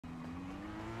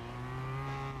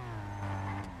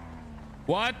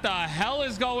What the hell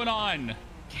is going on?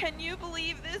 Can you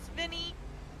believe this, Vinny?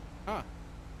 Huh?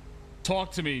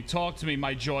 Talk to me,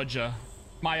 my Georgia,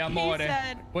 my amore.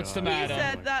 What's the matter? He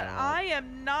said that I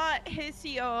am not his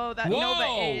COO. That whoa, Nova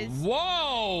is.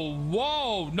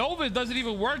 Whoa! Nova doesn't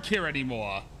even work here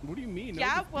anymore. What do you mean?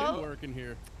 Yeah, Nova's well, been working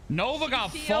here. Nova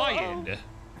got fired.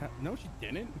 No, she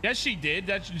didn't. Yes, she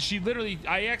did. She literally.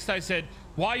 I asked. I said,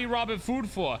 "Why are you robbing food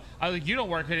for?" I was like, "You don't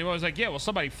work anymore." I was like, "Yeah, well,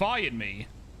 somebody fired me."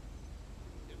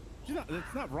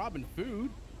 It's not robbing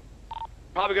food.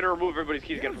 Probably gonna remove everybody's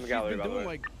keys again from the gallery, by the way.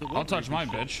 Like, I'll touch mine,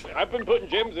 bitch. I've been putting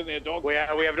gyms in there, dog. We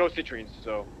have no citrines,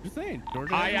 so. Just saying.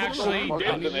 Georgia I actually.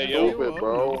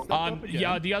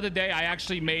 Yeah, the other day I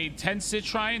actually made 10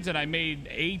 citrines and I made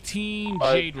 18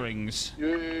 jade rings.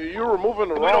 You're removing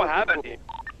the wrong. We don't have any.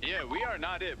 Yeah, we are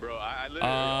not it, bro. I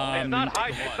literally. It's not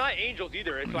Hydra. It's not Angels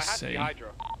either. It has to be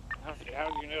Hydra. How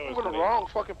do you know? Moving the wrong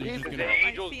fucking people. The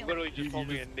Angels literally just told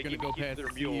me and Nikki keep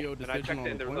their mule, and I checked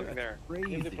in. There was nothing there.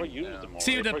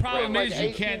 See, the problem is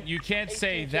you can't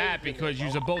say that because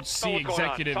you're both C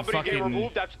executive fucking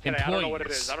employees. I don't know what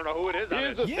it is. I don't know who it is.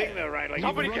 Here's the thing, though, right? Like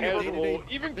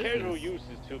even casual use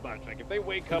is too much. Like if they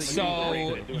wake up.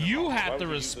 So you have to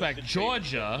respect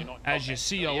Georgia as your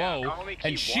COO,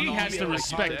 and she has to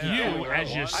respect you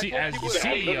as your CEO.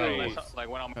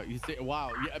 You say,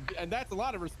 wow, and that's a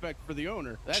lot of respect for the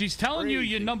owner. She's telling you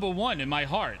you're number one in my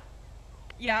heart.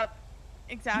 Yep,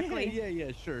 exactly.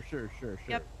 Yeah, sure.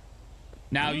 Yep.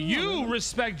 Now you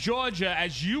respect Georgia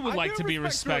as you would like to be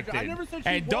respected.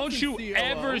 And don't you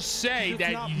ever say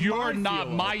that you're not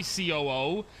my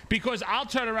COO, because I'll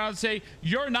turn around and say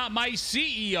you're not my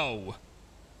CEO.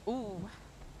 Ooh.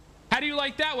 How do you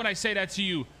like that when I say that to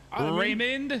you,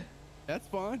 Raymond? That's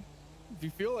fine. If you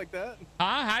feel like that.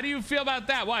 Huh? How do you feel about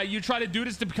that? Why, you try to do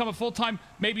this to become a full-time,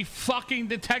 maybe fucking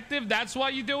detective? That's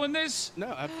why you're doing this? No,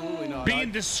 absolutely not. Being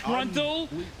disgruntled?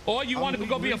 Or you want to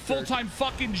go be a full-time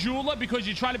fucking jeweler because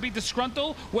you're trying to be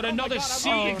disgruntled with another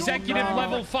C executive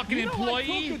level fucking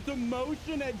employee? I took a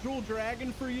demotion at Jewel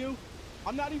Dragon for you.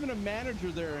 I'm not even a manager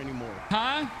there anymore.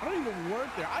 Huh? I don't even work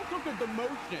there. I took a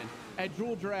demotion at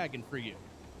Jewel Dragon for you.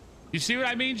 You see what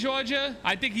I mean, Georgia?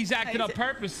 I think he's acting up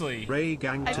purposely. Ray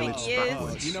gang till it's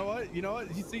backwards. You know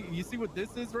what? You see what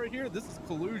this is right here? This is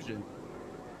collusion.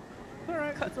 It's all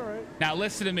right. It's all right. Now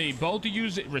listen to me. Both of you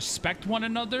respect one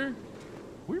another.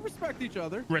 We respect each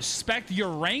other. Respect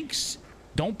your ranks.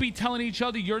 Don't be telling each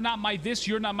other you're not my this,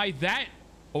 you're not my that,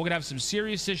 or we're gonna have some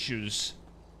serious issues.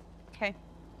 Okay.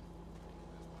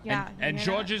 Yeah. And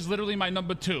Georgia's literally my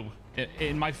number 2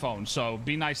 in my phone, so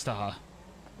be nice to her.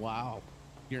 Wow.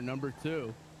 You're number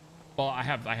 2. Well, I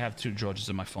have 2 Georges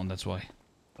in my phone. That's why.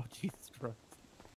 Oh, jeez.